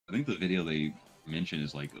I think the video they mentioned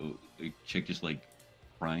is like a chick just like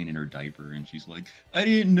crying in her diaper, and she's like, "I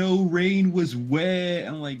didn't know rain was wet."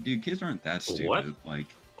 I'm like, dude, kids aren't that What? stupid. Like,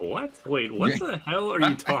 What? Wait, what the hell are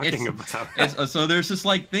you talking about? So there's this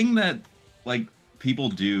like thing that like people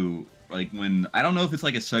do like when I don't know if it's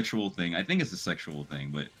like a sexual thing. I think it's a sexual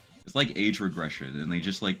thing, but it's like age regression, and they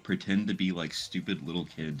just like pretend to be like stupid little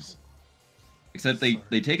kids. Except they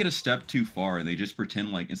take it a step too far, and they just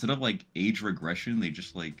pretend like instead of like age regression, they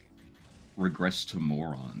just like regress to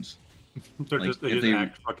morons. They Like just if they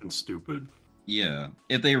act fucking stupid. yeah,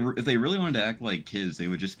 if they really wanted to act like kids, they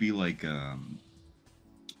would just be like I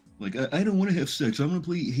don't want to have sex. I want to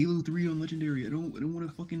play Halo 3 on Legendary. I don't want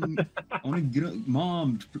to fucking I want to get up,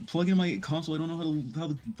 mom, plug in my console. I don't know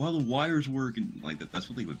how the wires work, and like that's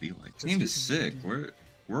what they would be like. This game is sick. Where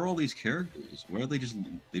are all these characters? Where are they just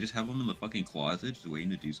have them in the fucking closet just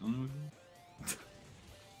waiting to do something with them?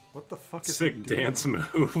 What the fuck is sick dance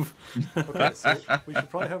move? Okay, so we should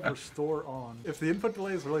probably have restore on. If the input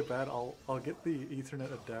delay is really bad, I'll get the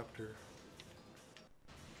Ethernet adapter.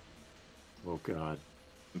 Oh god.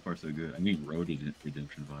 So far so good. I need Road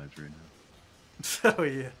Redemption vibes right now. Oh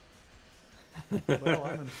yeah. Well,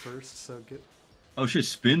 I'm in first, so get. Oh shit!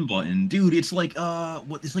 Spin button, dude. It's like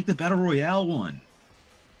what? It's like the battle royale one.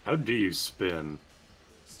 How do you spin?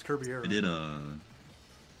 It's Kirby Air. I did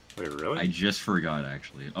Wait, really? I just forgot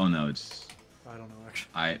actually. Oh no, it's. I don't know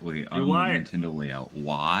actually. Wait. On Nintendo layout.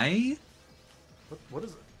 Why? What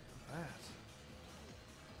is it? That.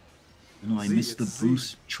 No, I missed the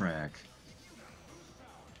boost track.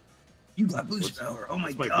 You got boost power. Oh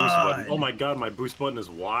my god. Oh my god, my boost button is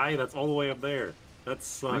Y? That's all the way up there. That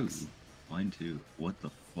sucks. Dude, mine too. What the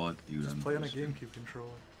fuck, dude? Just play on a GameCube controller.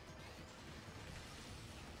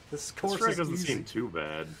 This course track doesn't seem too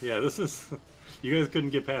bad. Yeah, this is... You guys couldn't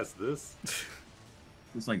get past this?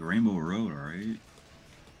 It's like Rainbow Road, alright?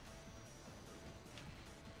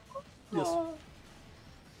 Yes.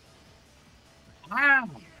 Wow.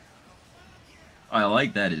 I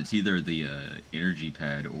like that. It's either the energy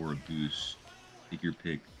pad or a boost. Take your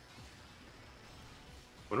pick.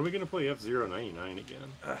 When are we gonna play F-Zero 99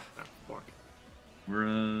 again? Ah, fuck.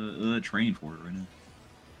 We're training for it right now.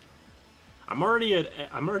 I'm already at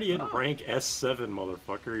rank S7,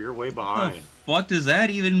 motherfucker. You're way behind. What the fuck does that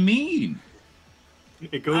even mean?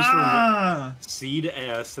 It goes from C to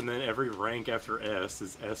S, and then every rank after S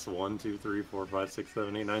is S1, 2, 3, 4, 5, 6,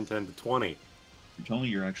 7, 8, 9, 10 to 20. You're telling me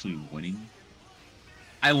you're actually winning?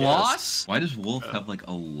 I lost? Why does Wolf have like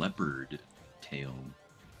a leopard tail?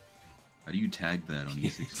 How do you tag that on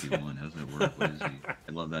E61? How does that work? What is he?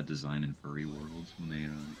 I love that design in furry worlds when they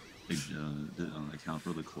account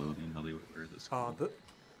for the clothing, how they wear this. The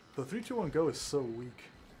 3-2-1 Go is so weak.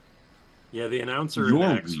 Yeah, the announcer in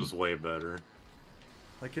X was way better.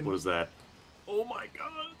 Like in... What was that? Oh my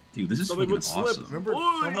god! Dude, this is fucking awesome. Remember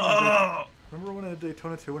when in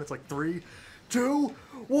Daytona 2 when it's like 3, 2,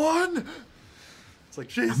 1? It's like,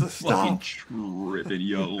 Jesus, stop. Fucking tripping,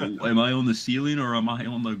 yo. Am I on the ceiling or am I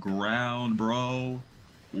on the ground, bro?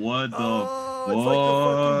 What the fuck? It's like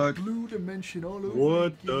the fucking blue dimension all over.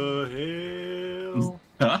 What the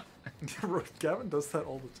hell? Gavin does that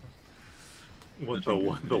all the time. What the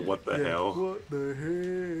hell? What the hell?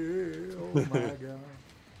 Oh my god.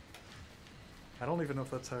 I don't even know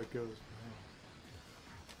if that's how it goes.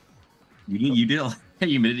 You did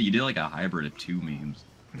like a hybrid of two memes.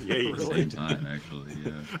 Yeah, you at the same time, actually.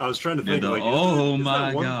 Yeah. I was trying to think. Like, oh is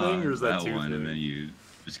my that one god, thing or is that one, things? And then you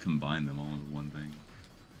just combine them all into one thing.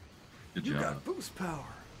 Good job. You got boost power.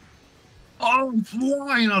 Oh, I'm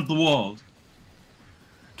flying off the walls.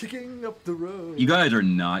 Kicking up the road. You guys are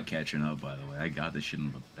not catching up, by the way. I got this shit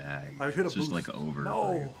in the bag. I hit a it's just boost. like over.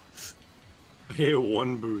 No. I hit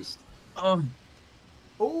one boost.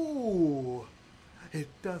 Oh, it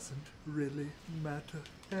doesn't really matter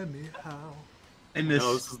anyhow. I miss.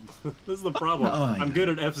 No, this is the problem. I'm good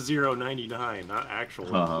at F-Zero 99, not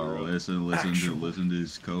actual. Oh, listen to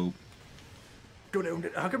this scope. Go down.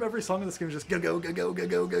 How come every song in this game is just go go go go go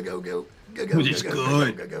go go go go go go? Which is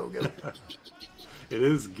good. Go go go. It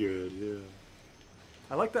is good, yeah.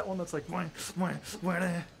 I like that one that's like.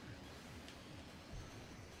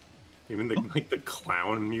 Even like the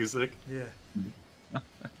clown music. Yeah.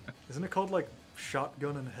 Isn't it called like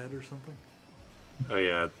Shotgun and Head or something? Oh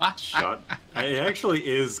yeah, It actually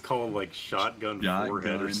is called like Shotgun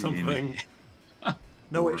Forehead or something.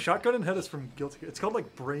 No wait, Shotgun and Head is from Guilty. It's called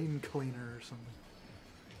like Brain Cleaner or something.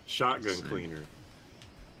 Shotgun Cleaner.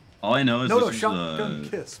 All I know is no, Shotgun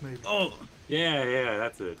Kiss maybe. Oh, yeah,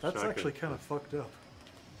 that's it. That's Shotgun actually kind of fucked up.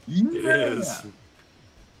 It is.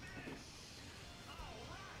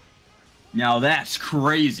 Now that's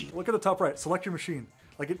crazy. Look at the top right. Select your machine.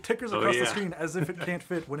 Like, it tickers across the screen as if it can't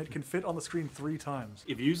fit, when it can fit on the screen 3 times.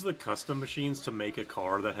 If you use the custom machines to make a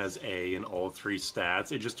car that has A in all 3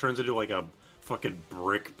 stats, it just turns into like a fucking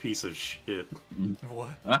brick piece of shit.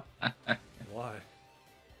 What? Why?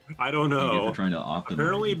 I don't know. They're trying to optimize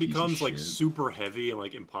Apparently, it a piece of becomes like shit. super heavy and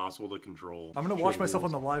like impossible to control. I'm gonna watch myself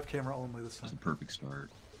on the live camera only this That's a time. perfect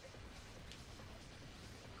start.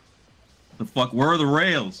 The fuck? Where are the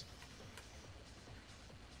rails?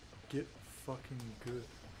 Get fucking good.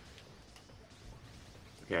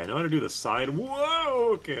 Okay, I know how to do the side. Whoa.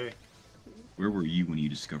 Okay. Where were you when you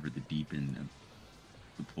discovered the deep end of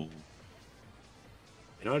the pool?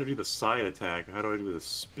 I know how to do the side attack. How do I do the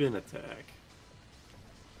spin attack?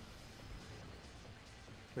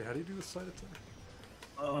 Wait, how do you do the side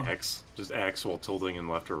attack? X. Just X while tilting in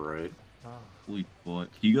left or right. Ah. Holy fuck.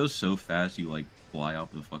 You go so fast you like fly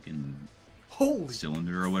off the fucking Holy.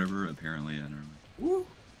 cylinder or whatever, apparently. I don't know. Woo.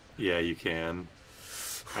 Yeah, you can.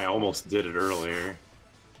 I almost did it earlier.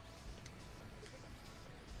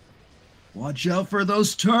 Watch out for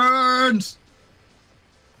those turns!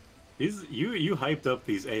 You hyped up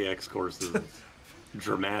these AX courses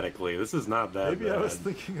dramatically. This is not that Maybe bad. I was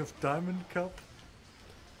thinking of Diamond Cup.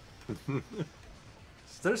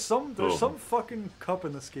 There's some fucking cup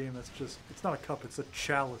in this game that's just, it's not a cup, it's a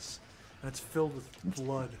chalice, and it's filled with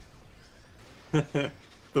blood.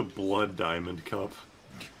 The Blood Diamond Cup.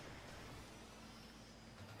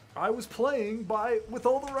 I was playing with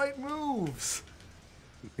all the right moves.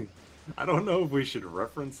 I don't know if we should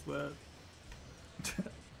reference that.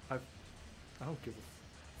 I don't give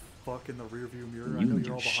a fuck in the rearview mirror. I know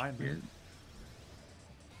you're all behind me.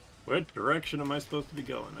 What direction am I supposed to be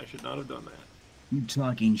going? I should not have done that. You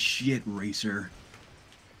talking shit, racer.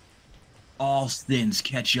 All sins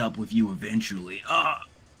catch up with you eventually.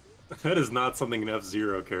 That is not something an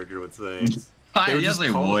F-Zero character would say. Yes,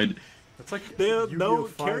 they would. That's like No, Yu-Gi-Oh!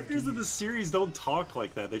 characters 5D. in the series don't talk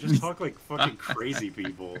like that. They just talk like fucking crazy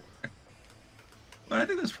people. But I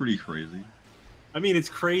think that's pretty crazy. I mean, it's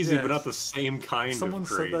crazy, Yeah, but not the same kind Someone of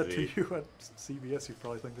crazy. said that to you at CBS, you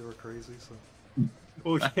probably think they were crazy. So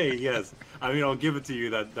Okay, yes. I mean, I'll give it to you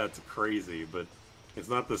that that's crazy, but it's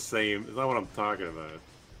not the same. It's not what I'm talking about.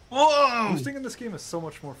 Whoa! boosting in this game is so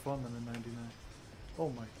much more fun than in '99. Oh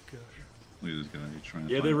my gosh. Look at this guy trying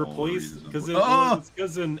to Yeah, they find all the replaced reasons. because Oh! it's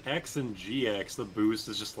because in X and GX the boost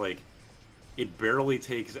is just like it barely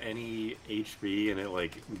takes any HP and it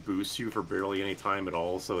like boosts you for barely any time at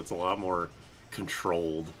all, so it's a lot more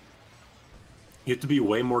controlled. You have to be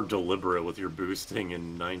way more deliberate with your boosting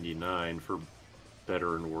in '99 for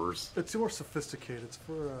better and worse. It's more sophisticated. It's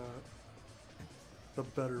for the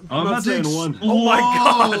better. I'm not about to saying one. Oh my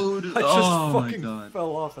god! explode! I just Oh my fucking god.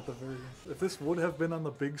 fell off at the very end. If this would have been on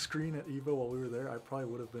the big screen at EVO while we were there, I probably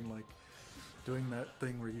would have been like doing that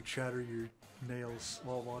thing where you chatter your nails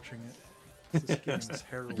while watching it. This game is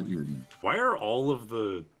harrowing. Why are all of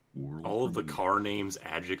the car names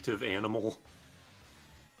adjective animal?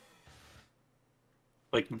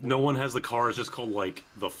 Like no one has the car. It's just called like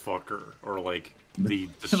the fucker or like the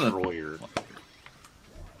destroyer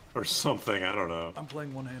or something. I don't know. I'm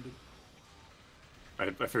playing one-handed. I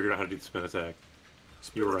figured out how to do the spin attack.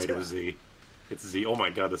 Spin You were right. attack. It was Z. It's Z. Oh my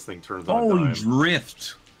god, this thing turns on a Holy dime.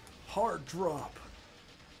 drift! Hard drop.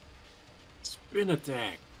 Spin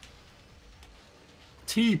attack.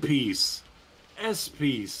 T piece. S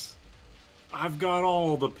piece. I've got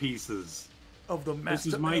all the pieces. Of the master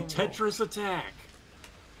This is my emerald. Tetris attack.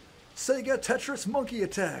 Sega Tetris Monkey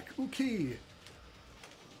Attack. Uki.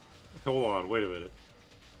 Hold on, wait a minute.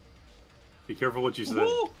 Be careful what you said.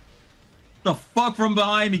 Woo! The fuck from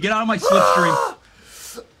behind me? Get out of my slipstream!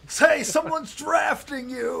 Say, someone's drafting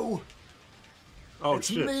you. Oh It's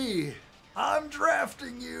shit. me. I'm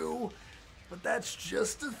drafting you. But that's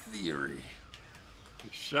just a theory.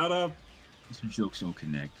 Shut up. These jokes don't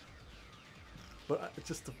connect. But it's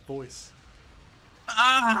just the voice.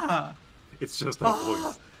 Ah! It's just a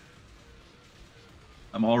voice.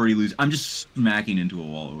 I'm already losing. I'm just smacking into a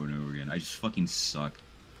wall over and over again. I just fucking suck.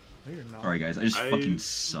 No, you're not. Sorry, guys. I just fucking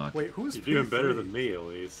suck. Wait, who's You're P3? doing better than me, at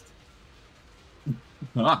least.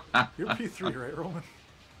 You're P3, right, Roman?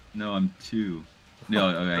 No, I'm 2. No,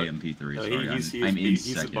 I am P3. No, Sorry, he's I'm in the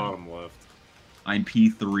second. bottom left. I'm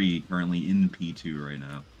P3, currently in P2 right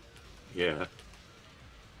now. Yeah.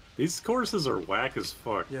 These courses are whack as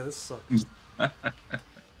fuck. Yeah, this sucks.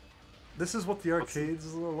 This is what the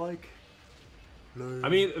arcades are like. I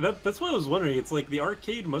mean, that's what I was wondering. It's like the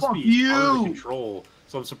arcade must Fuck be you! hard to control.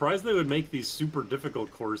 So I'm surprised they would make these super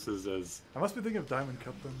difficult courses as... I must be thinking of Diamond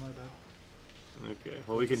Cup then, my bad. Okay,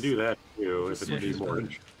 well we can do that too, if Just it would be switches more better.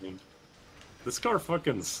 interesting. This car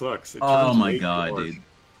fucking sucks. It Oh turns my way god, too hard. dude.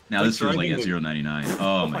 Now this feels like driving F-Zero 99.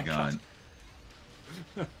 Oh my my god.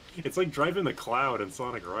 It's like driving the Cloud in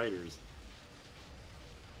Sonic Riders.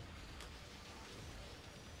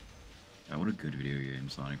 God, what a good video game,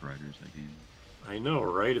 Sonic Riders, that game. I know,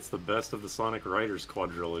 right? It's the best of the Sonic Riders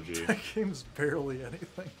quadrilogy. That game's barely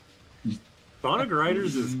anything. Sonic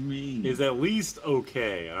Riders What do you mean? is at least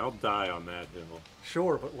okay, and I'll die on that hill.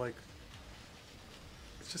 Sure, but like,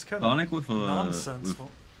 it's just kind Sonic of with nonsense.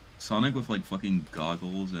 Sonic with like fucking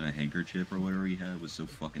goggles and a handkerchief or whatever he had was so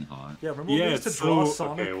fucking hot. Yeah, remember when Yeah, we used to it's draw so-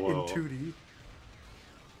 Sonic okay, well. in 2D?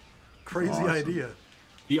 Crazy Awesome. idea.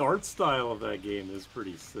 The art style of that game is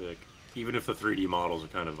pretty sick, even if the 3D models are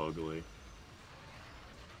kind of ugly.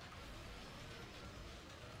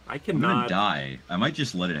 I I'm gonna cannot. die. I might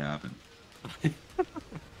just let it happen.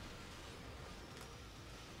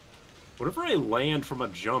 Whenever I land from a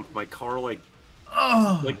jump, my car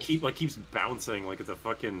Oh! keeps bouncing like it's a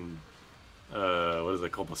fucking what is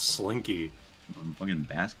it called, a slinky? Fucking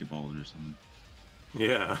basketball or something.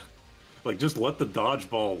 Yeah, like just let the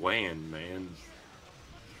dodgeball land, man.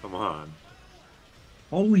 Come on.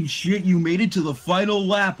 Holy shit, you made it to the final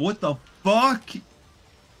lap. What the fuck?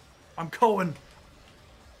 I'm Cohen.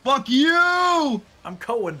 Fuck you! I'm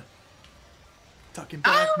Cohen. Talking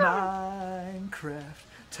about Minecraft.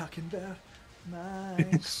 Talking about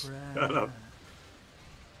Minecraft. Shut up.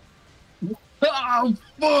 Oh,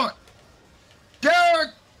 fuck! Derek!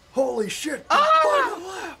 Holy shit!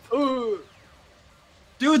 Ah! Final lap!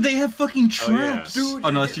 Dude, they have fucking Oh, yeah. traps. Dude, Oh,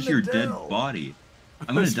 no, you're it's just getting your the dead dough. body.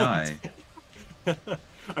 I'm gonna die.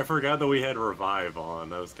 I forgot that we had revive on.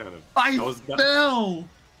 That was kind of. I that was, fell!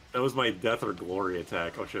 that was my death or glory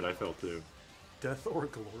attack. Oh shit, I fell too. Death or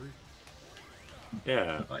glory?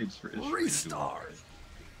 Yeah. Restart!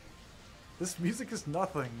 This music is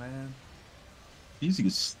nothing, man. Music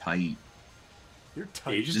is tight. You're Yeah,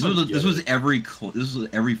 tight. you just This don't was get this was it.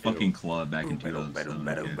 every fucking club back in Boom, ba-dum, 2007.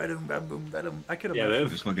 ba-dum, Yeah. ba-dum, ba-dum, ba-dum. I could Yeah, imagine.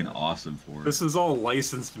 It was fucking awesome for it. This is all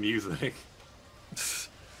licensed music.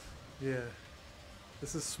 Yeah.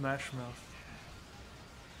 This is Smash Mouth.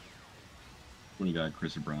 When you got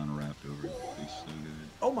Chris Brown wrapped over it. It's so good.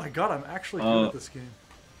 Oh my god, I'm actually good at this game.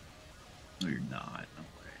 No, you're not. No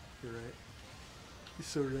way. You're right. You're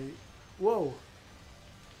so right. Whoa.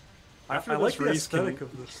 After I this like the race, aesthetic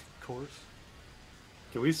of this course.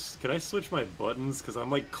 Can I switch my buttons? Because I'm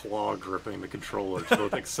like claw gripping the controller to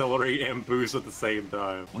both accelerate and boost at the same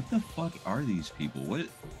time. What the fuck are these people? What?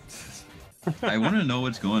 I want to know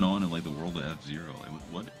what's going on in like the world of F-Zero.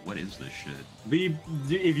 Like, what is this shit?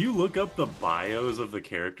 If you look up the bios of the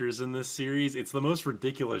characters in this series, it's the most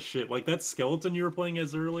ridiculous shit. Like that skeleton you were playing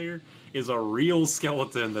as earlier is a real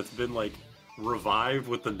skeleton that's been like revived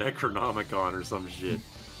with the Necronomicon or some shit.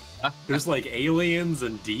 There's like aliens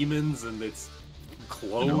and demons and it's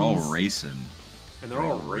clones. And they're all racing. And they're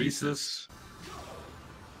all racist.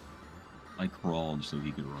 I crawled so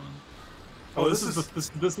he could run. Oh, this this is is-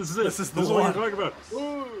 it. This is this is the what you're one. talking about.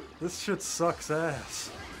 Ooh. This shit sucks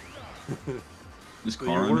ass. This So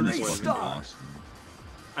car you're engine is working fucking with- awesome.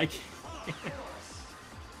 I can't.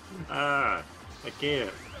 I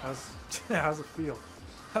can't. How's it feel?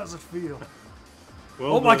 How's it feel?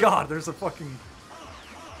 Well, Oh my the- god, there's a fucking...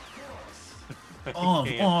 I Of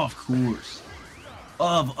can't. course.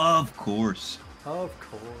 Of course. Of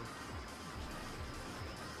course.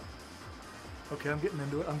 Okay, I'm getting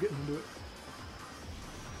into it. I'm getting into it.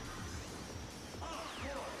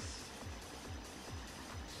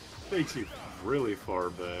 Takes you really far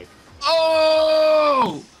back.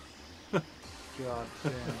 Oh! God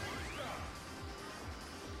damn.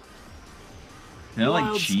 Can I like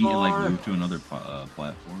Wild cheat and like Star. move to another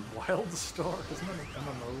platform? Wild Star, isn't that an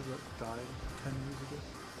MMO that died 10 years ago?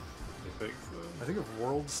 I think I think of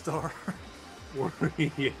World Star. so.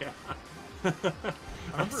 Yeah.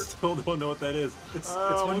 I still don't know what that is. It's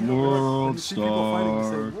Oh, when you, World when you see people fighting, you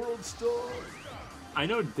Star. say, World Star! I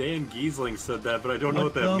know Dan Giesling said that, but I don't know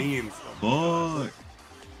What what that the means. Fuck.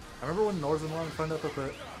 I remember when Northern Line found out that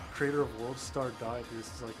the creator of World Star died, he was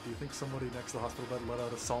just like, do you think somebody next to the hospital bed let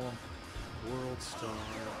out a solemn World Star?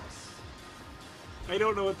 I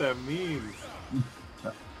don't know what that means.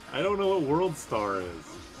 I don't know what World Star is.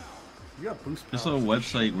 You got boost Just powers. a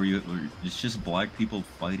website where it's just black people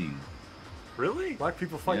fighting. Really?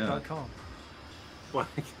 BlackPeopleFight.com. Like,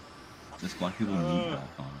 Just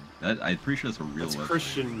blackpeoplemeet.com. I'm pretty sure that's a real it's website.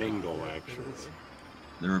 Christian Mingle, It actually. is.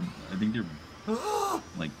 I think they're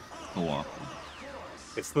like co-opted.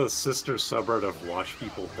 It's the sister subreddit of Watch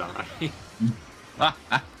People Die.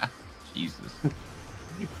 Jesus.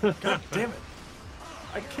 God damn it.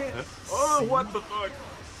 I can't. Oh, see. what the fuck?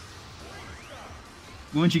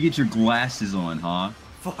 Why don't you get your glasses on, huh?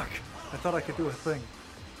 Fuck. I thought I could do a thing.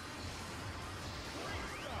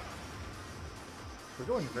 We're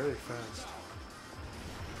going very fast.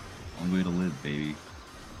 Only way to live, baby.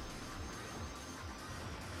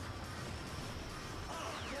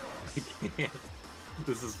 I can't.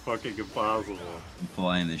 This is fucking impossible. I'm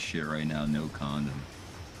flying this shit right now, no condom.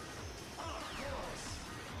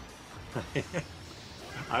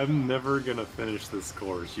 I'm never gonna finish this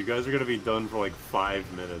course. You guys are gonna be done for like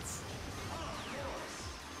 5 minutes.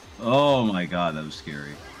 Oh my god, that was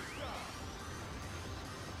scary.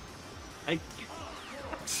 I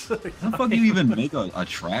How the fuck do you even make a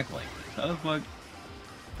track like this? How the fuck?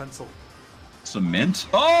 Pencil. Cement?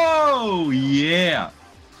 Oh, yeah!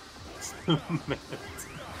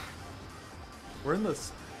 We're in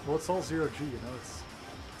this. Well, it's all zero G. You know, it's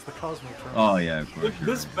the Cosmo term. Oh, yeah, of course. Look, you're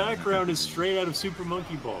this right. background is straight out of Super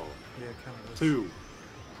Monkey Ball Yeah, kind of. 2.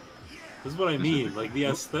 This is what I mean. Like the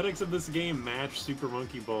aesthetics of this game match Super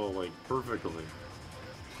Monkey Ball like perfectly.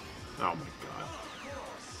 Oh my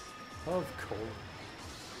god. Of course.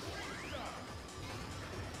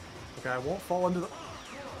 Okay, I won't fall into the.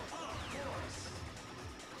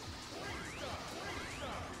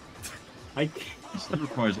 I can't. This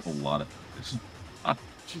requires a lot of focus.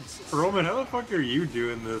 Jesus. Roman, how the fuck are you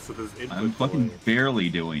doing this with this input I'm fucking delay? barely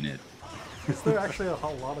doing it. Is there actually a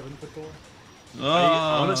whole lot of input delay?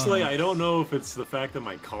 Honestly, I don't know if it's the fact that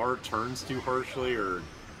my car turns too harshly or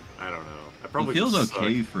I don't know. I probably It feels just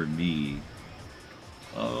okay suck. for me.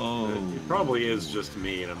 Oh. It probably is just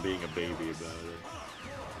me and I'm being a baby about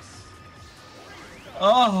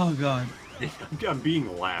Oh, god. it. I'm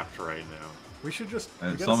being laughed right now. We should just.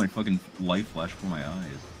 I we saw gotta my fucking light flash before my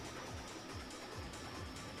eyes.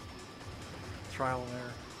 trial and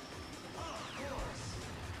error.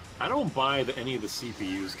 I don't buy that any of the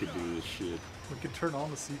CPUs could do this shit. We could turn on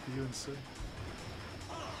the CPU instead.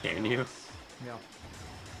 Can you? Yeah.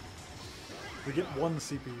 We get one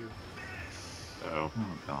CPU. Oh.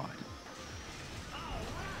 Oh, god.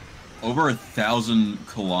 Over 1,000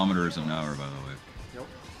 kilometers an hour, by the way. Yep.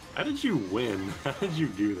 How did you win? How did you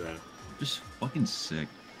do that? Just fucking sick.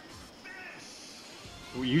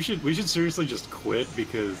 Well, we should seriously just quit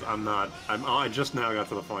because I just now got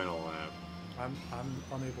to the final lap. I'm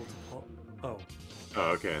unable to pull. Oh.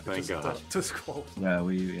 Oh, okay, thank just, God. disqualified. Yeah,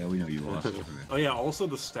 we know you lost. Oh yeah, also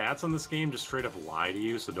the stats on this game just straight up lie to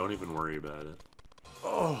you, so don't even worry about it.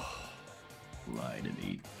 Oh. Lie to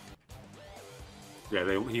me.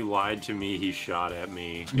 Yeah, he lied to me, he shot at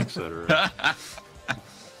me, etc.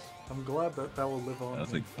 I'm glad that that will live on.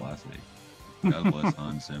 That's in like fun. classic. God bless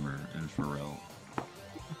Hans Zimmer and Pharrell.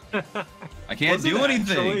 I can't Was it do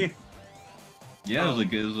anything. actually? Yeah, it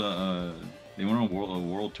was they went on a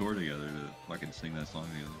world tour together to fucking sing that song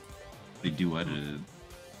together. They duetted it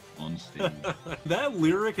on stage. That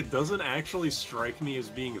lyric doesn't actually strike me as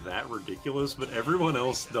being that ridiculous, but everyone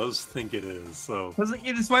else does think it is. So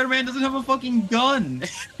Spider-Man doesn't have a fucking gun.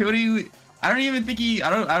 What do you? I don't even think he. I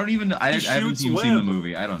haven't shoots even seen the web.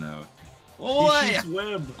 movie. I don't know. he What? shoots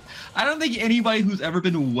web. I don't think anybody who's ever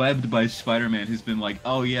been webbed by Spider-Man has been like,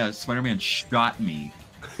 oh yeah, Spider-Man shot me.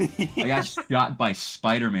 I got shot by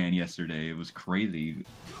Spider-Man yesterday. It was crazy.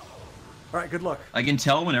 All right. Good luck. I can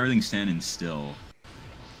tell when everything's standing still.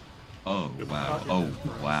 Oh wow. Oh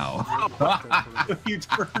wow. You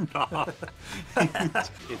turned off.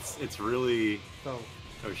 it's really. Oh.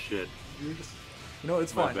 Oh shit. You just. You know,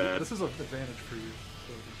 it's My fine. bad. This is an advantage for you.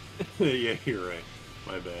 So. Yeah, you're right.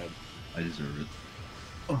 My bad. I deserve it.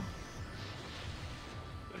 Oh.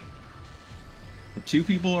 If two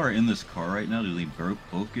people are in this car right now, do they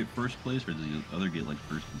both get first place, or does the other get like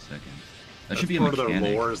first and second? That should be a part of their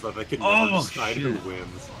mechanic. lore is that they can Oh, never decide who shit.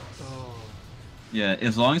 wins. Oh. Yeah,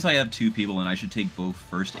 as long as I have two people, and I should take both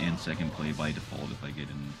first and second play by default if I get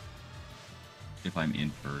in, if I'm in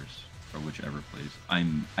first or whichever place.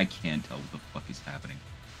 I can't tell what the fuck is happening.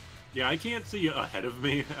 Yeah, I can't see ahead of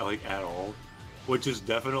me like at all, which is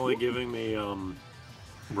definitely giving me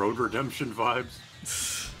Road Redemption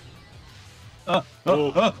vibes.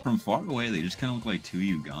 From far away, they just kind of look like two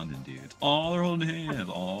Ugandan dudes. Oh, they're holding hands.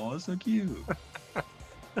 Oh, that's so cute.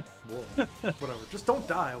 Whoa. Whatever. Just don't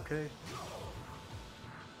die, okay?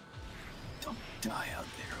 Don't die out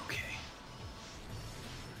there, okay?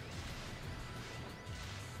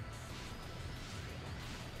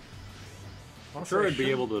 I'm Honestly, sure I I'd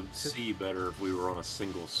be able to shouldn't hit- see better if we were on a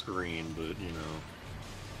single screen, but you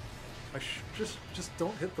know. Just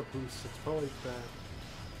don't hit the boost. It's probably bad.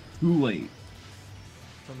 Too late.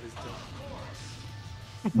 Somebody's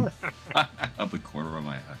dead. Up the corner of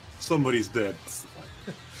my eye. Somebody's dead.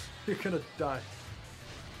 You're gonna die.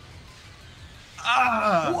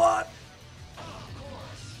 Ah! What?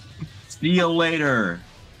 See you later.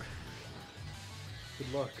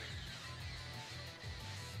 Good luck.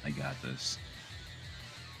 I got this.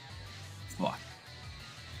 Fuck.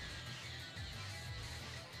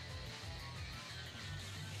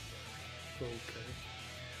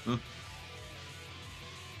 Okay.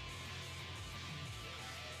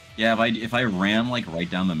 Yeah, if I ran like right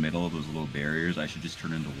down the middle of those little barriers, I should just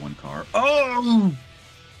turn into one car. Oh,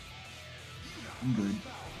 I'm good.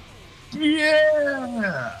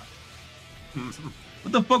 Yeah.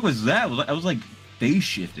 What the fuck was that? I was like phase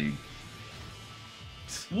shifting.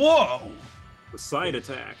 Whoa! The side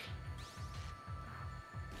attack.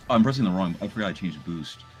 Oh, I'm pressing the wrong. I forgot I changed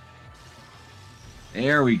boost.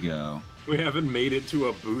 There we go. We haven't made it to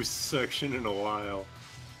a boost section in a while.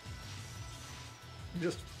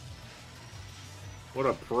 Just What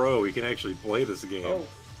a pro! He can actually play this game. oh,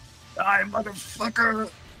 Die, motherfucker!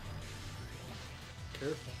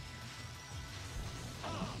 careful.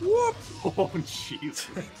 Whoop! Oh, Jesus.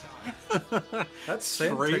 That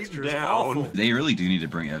sand Straight texture is down. awful. They really do need to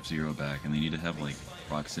bring F-Zero back, and they need to have like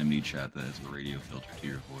proximity chat that has a radio filter to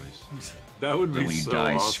your voice. That would Then be when you so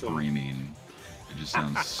die awesome. screaming, it just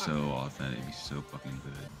sounds so authentic. It'd be so fucking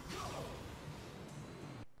good.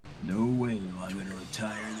 No way am I gonna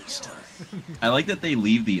retire this time. I like that they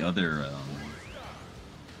leave the other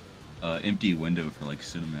empty window for like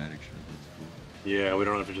cinematic shit. That's cool. Yeah, we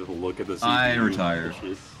don't have to just look at the CPU. I retire.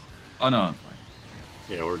 Bullshit. Oh no, I'm fine.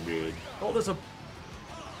 Yeah, we're good. Oh, there's a.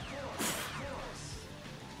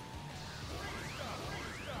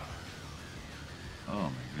 Oh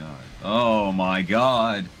my god. Oh my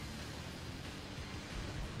god.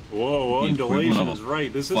 Whoa, The equivalent undulation of is a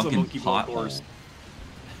right. This is a fucking monkey ball pothole. course.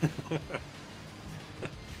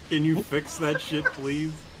 Can you fix that shit,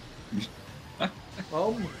 please?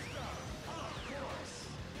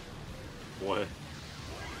 What?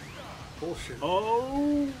 Bullshit.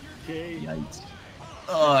 Okay. Yikes.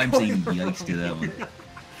 Oh, I'm saying yikes to that one.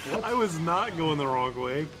 I was not going the wrong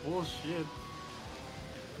way. Bullshit.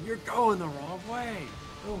 You're going the wrong way.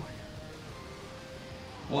 Oh my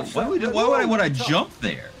Well, why would I want to jump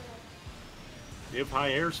there? You have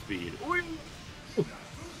high airspeed. You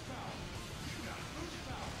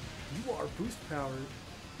are boost powered.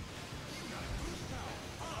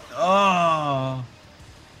 Oh.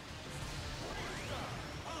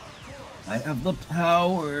 I have the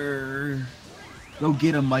power. Go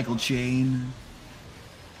get him, Michael Chain.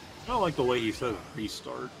 I don't like the way he says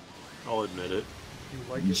restart. I'll admit it. You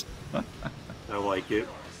like it? I like it.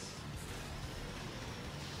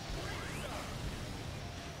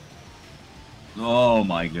 Oh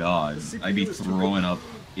my god. The CPU I'd be is too throwing good. up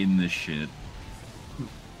in this shit.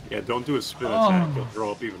 Yeah, don't do a spin Oh. attack. You'll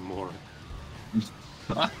throw up even more.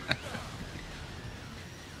 I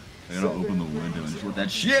gotta open the window and just let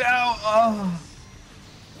that shit out. Oh.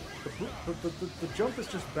 The jump is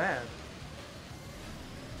just bad.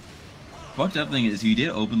 Fucked up thing is, if you did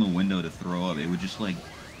open the window to throw up, it would just like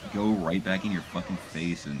go right back in your fucking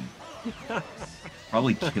face and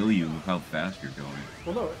probably kill you with how fast you're going.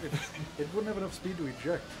 Well, no, it wouldn't have enough speed to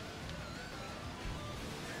eject.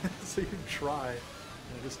 So you'd try,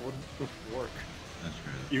 and it just wouldn't work. That's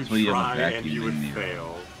right. You That's why you have a try and vacuum you would in there.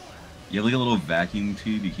 fail. You have like a little vacuum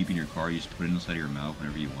tube you keep in your car. You just put it inside of your mouth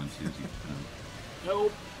whenever you want to. So you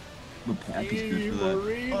Nope. the pack is good for that.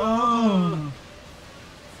 Marina. Oh.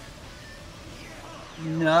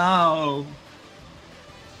 No.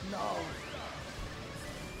 No.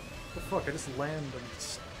 The fuck? I just land and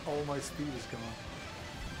all my speed is gone.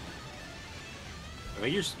 I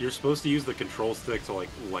think you're supposed to use the control stick to like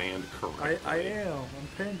land correctly. I am.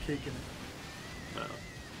 I'm pancaking it. No.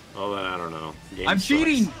 Oh, then I don't know. Game I'm sucks.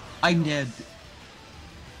 cheating. I'm dead.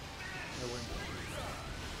 I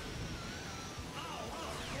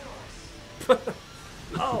win.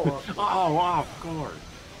 Oh, Oh, of course.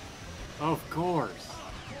 Of course.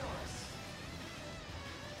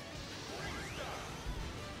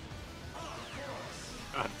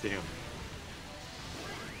 God damn.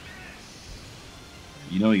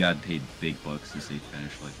 You know he got paid big bucks to say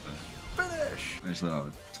finish like that. finish! I just thought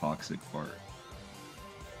a toxic fart.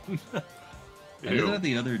 I did Ew. that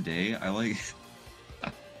the other day. I like.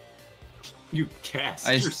 You cast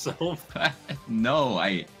I- yourself. No,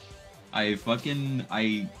 I fucking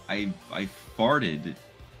I farted,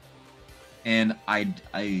 and I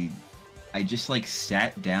just like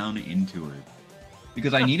sat down into it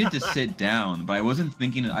because I needed to sit down, but I wasn't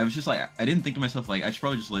thinking. I was just like, I didn't think to myself like I should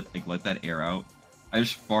probably just let that air out. I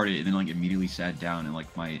just farted and then like immediately sat down, and like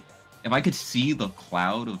if I could see the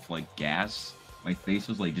cloud of like gas, my face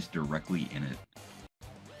was like just directly in it.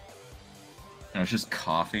 And I was just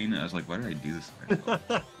coughing. I was like, why did I do this to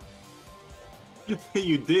myself?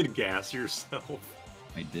 You did gas yourself.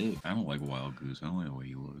 I did. I don't like Wild Goose. I don't like the way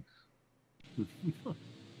he looks.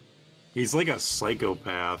 He's like a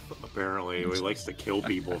psychopath, apparently, who likes to kill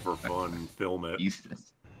people for fun and film it.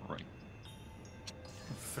 Jesus. Right.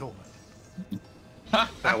 Film it.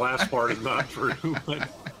 That last part is not true, but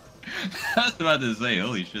I was about to say,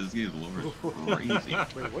 holy shit, this game's crazy.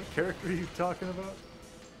 Wait, what character are you talking about?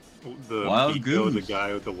 the Wild Pico, the goose.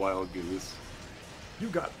 guy with the wild goose. You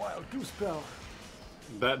got wild goose power.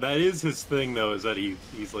 That is his thing, though, is that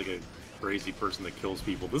he's like a crazy person that kills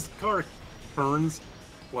people. This car turns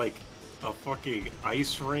like a fucking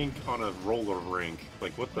ice rink on a roller rink.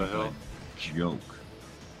 Like, what the hell? Joke.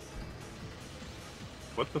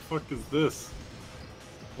 What the fuck is this?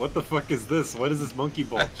 What the fuck is this? What is this monkey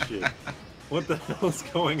ball shit? What the hell is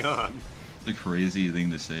going on? It's a crazy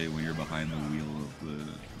thing to say when you're behind the wheel of the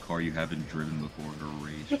car you haven't driven before at a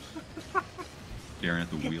race. Staring at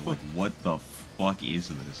the wheel like, what the fuck is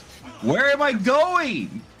this? Where am I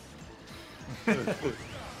going?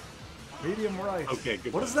 Medium right. Okay,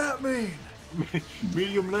 good. What does that mean?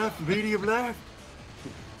 Medium left, medium left.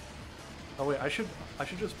 Oh wait, I should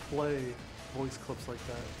just play voice clips like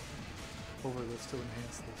that over this to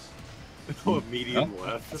enhance this. Oh, medium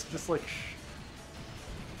left. Just like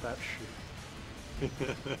that shit.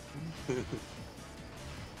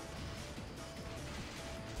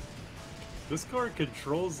 This car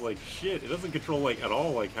controls like shit. It doesn't control like at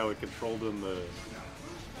all like how it controlled in the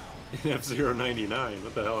F-Zero 99.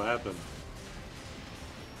 What the hell happened?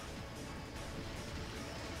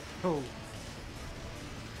 Oh,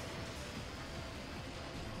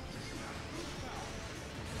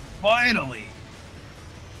 Finally!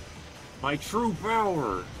 My true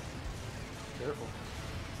power. careful.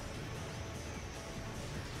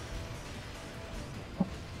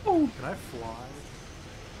 Oh. Can I fly?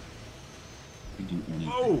 You do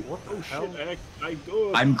anything. Oh, What the oh hell? shit! I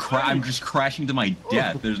go. I'm just crashing to my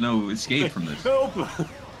death. There's no escape from this. Help! I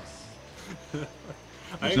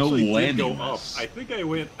There's no actually did landing go up. this. I think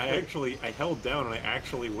I held down and I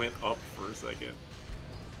actually went up for a second.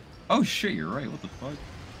 Oh shit, you're right. What the fuck?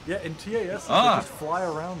 Yeah, in TAS, Ah. they just fly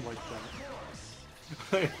around like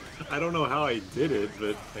that. I don't know how I did it,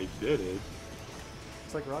 but I did it.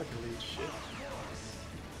 It's like Rocket League. Shit.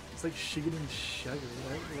 It's like Shigen and Sugar,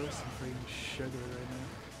 right? We're some freaking sugar right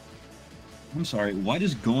now. I'm sorry. Why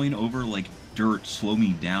does going over like dirt slow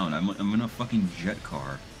me down? I'm in a fucking jet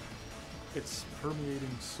car. It's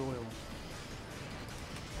permeating soil.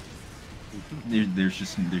 There's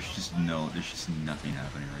just nothing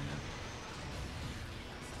happening right now.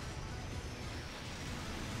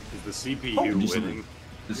 Is the CPU I'm just- winning?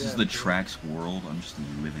 This Yeah, is the dude. tracks world. I'm just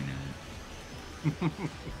living in it.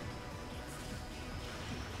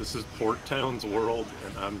 This is Port Town's world,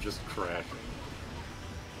 and I'm just crashing.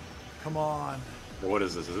 Come on. What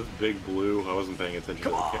is this? Is this Big Blue? I wasn't paying attention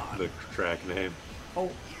Come to on. the track name. Oh,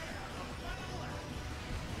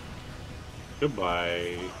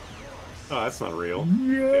 Goodbye. Oh, that's not real.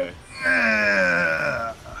 Okay.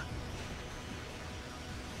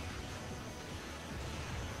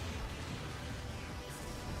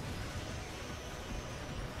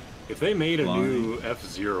 If they made a new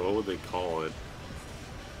F-Zero, what would they call it?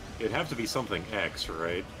 It'd have to be something X,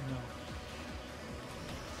 right?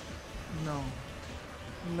 no.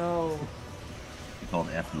 No. It's called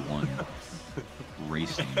F1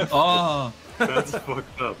 racing. Oh, That's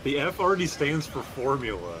fucked up. The F already stands for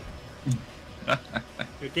Formula.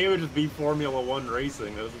 It can't just be Formula One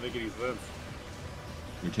racing. That doesn't make any sense.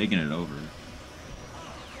 you're taking it over.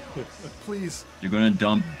 Please. You're gonna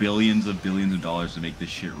dump billions of dollars to make this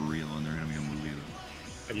shit real, and they're gonna be unbelievable.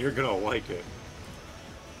 And you're gonna like it.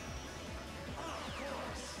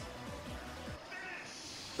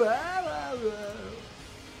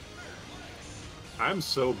 I'm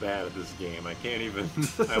so bad at this game. I can't even.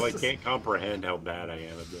 I can't comprehend how bad I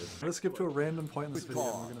am at this. Let's skip to a random point in this Quick video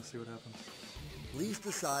and pause. we're gonna see what happens. Please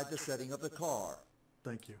decide the setting of the car.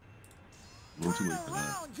 Thank you. We're too Turn late for that.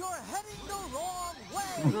 around, you're heading the wrong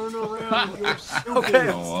way. Turn around, you're stupid. Okay.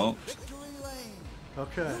 Oh well. Victory lane.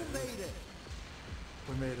 Okay. You made it.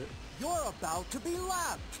 We made it. You're about to be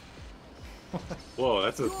lapped. Whoa,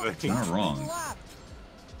 that's a You're thing. Not just wrong. being lapped.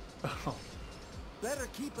 Oh, Better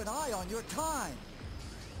keep an eye on your time.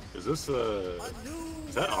 Is this A new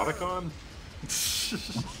Is that winner. Otacon?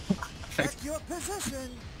 Check your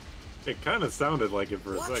position. It kind of sounded like it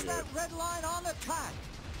for a Watch second. that red line on the track.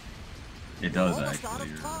 It does Almost out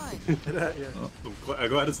actually. of You're right. time. yeah. I'm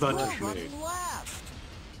glad it's not You're just me. running last.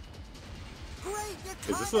 Great, your Is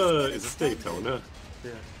time this has been is this extended. Daytona?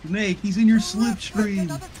 Yeah. Snake, he's in your Let's make slipstream.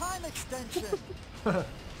 Another time extension. Time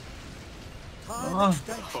Ah.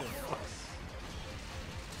 extension.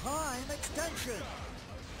 Time extension.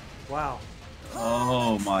 Wow.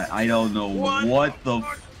 Oh my, I don't know what the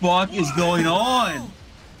fuck is going on.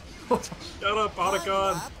 Shut up,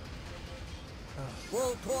 Otacon.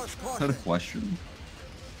 Full course Is that a caution. question?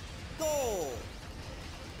 Goal.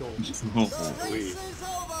 Goal. Oh, The Holy. race is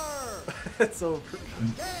over. It's over.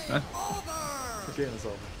 Game over. The game is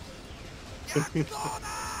over. Daytona!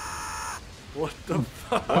 What the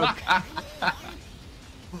fuck? that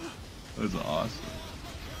was awesome.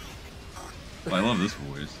 I love this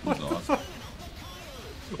voice. This is awesome.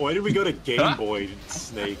 Why did we go to Game Boy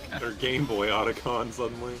Snake or Game Boy Otacon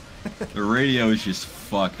suddenly? The radio is just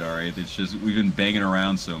fucked, alright? It's just, we've been banging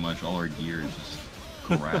around so much, all our gear is just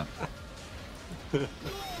crap.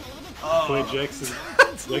 Wait, Jackson,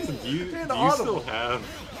 do you Inaudible.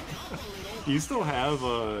 still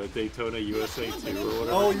have Daytona USA 2 or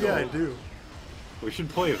whatever? Oh it's yeah, I called? do. We should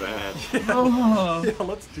play that. Oh. Yeah,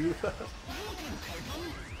 let's do that.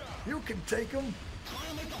 You can take him.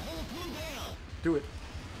 Do it.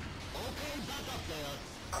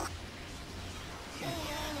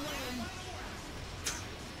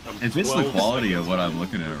 If it's the 12 quality of what I'm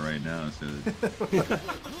looking at right now, so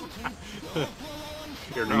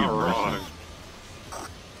You're not wrong.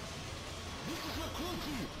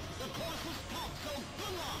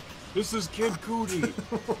 This is Kid Cudi.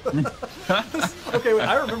 Okay, wait,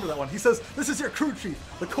 I remember that one. He says, "This is your crew chief.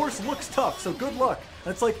 The course looks tough, so good luck."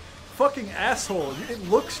 And it's like, fucking asshole. It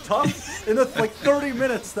looks tough. In the like 30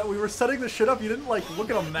 minutes that we were setting this shit up, you didn't like look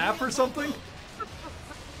at a map or something.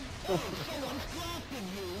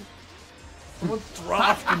 Someone's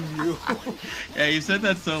drafting you. yeah, you said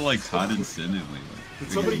that so like condescendingly. Like,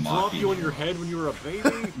 Did somebody drop you on your head when you were a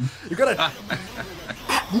baby? You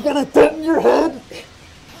got a dent in your head.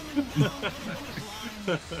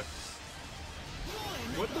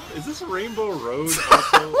 What the, is this Rainbow Road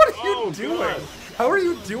also? What are you Oh, doing? God. How are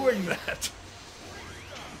you doing that?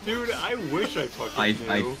 Dude, I wish I fucking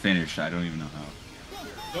I knew. finished. I don't even know how.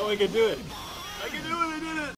 No, I can do it. I can do